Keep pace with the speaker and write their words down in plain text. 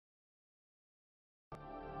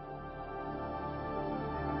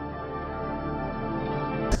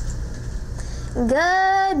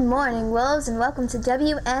Good morning, Wolves, and welcome to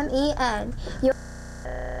WMEN.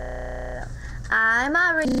 I'm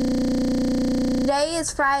Aubrey. Today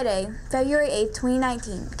is Friday, February 8th,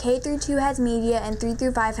 2019. K-2 has media and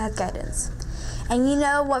 3-5 has guidance. And you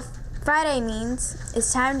know what Friday means?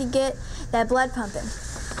 It's time to get that blood pumping.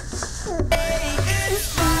 Hey,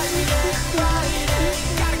 it's Friday,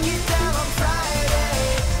 gotta get down on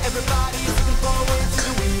Friday. Everybody's looking forward to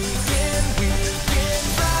the weekend,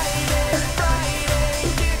 Friday,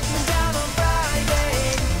 getting down on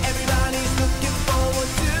Friday. Everybody's looking forward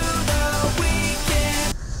to the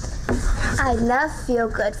weekend. I love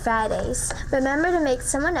Feel-Good Fridays. Remember to make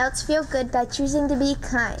someone else feel good by choosing to be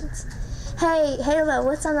kind. Hey, Halo,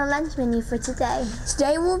 what's on the lunch menu for today?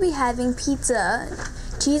 Today we'll be having pizza,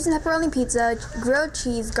 cheese and pepperoni pizza, grilled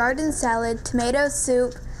cheese, garden salad, tomato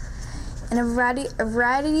soup, and a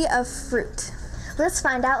variety of fruit. Let's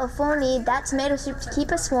find out if we'll need that tomato soup to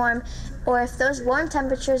keep us warm, or if those warm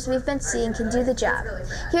temperatures we've been seeing can do the job.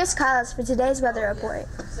 Here's Carlos for today's weather report.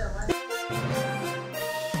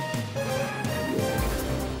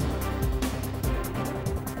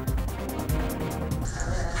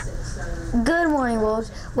 Good morning, Wolves.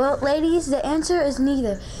 Well, ladies, the answer is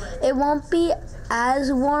neither. It won't be as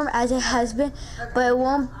warm as it has been, but it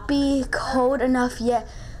won't be cold enough yet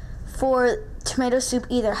for tomato soup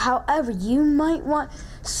either. However, you might want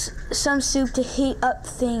some soup to heat up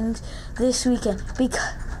things this weekend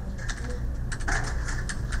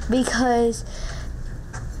because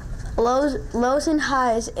lows and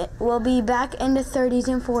highs will be back in the 30s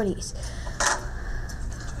and 40s.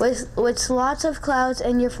 With lots of clouds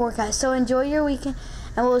in your forecast. So enjoy your weekend,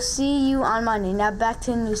 and we'll see you on Monday. Now back to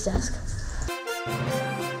the news desk.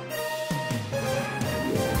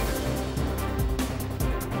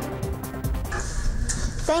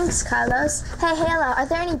 Thanks, Carlos. Hey, Halo, are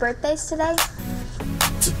there any birthdays today?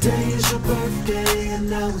 Today is your birthday, and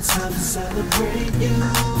now it's time to celebrate you.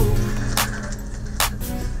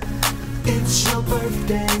 It's your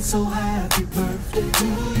birthday, so happy birthday to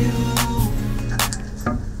you.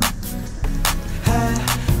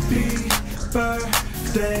 Happy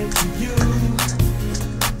birthday to you.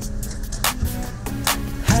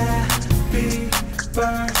 Happy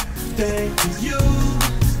birthday to you.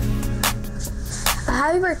 A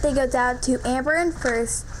happy birthday goes out to Amber in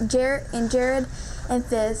first, Jared in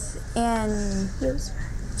fifth, and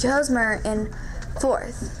Josmer in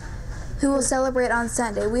fourth, who will celebrate on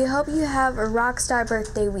Sunday. We hope you have a rock star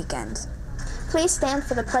birthday weekend. Please stand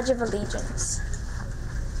for the Pledge of Allegiance.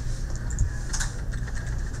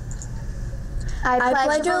 I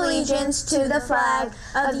pledge allegiance to the flag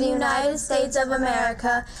of the United States of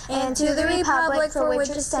America and to the republic for which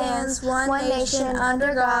it stands, one nation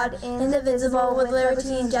under God, indivisible, with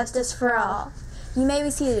liberty and justice for all. You may be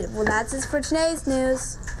seated. Well, that's it for today's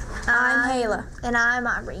news. I'm Hayla. And I'm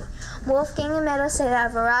Aubrey. Wolfgang and Meadow say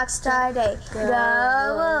have a rock star day.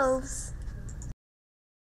 Go Wolves!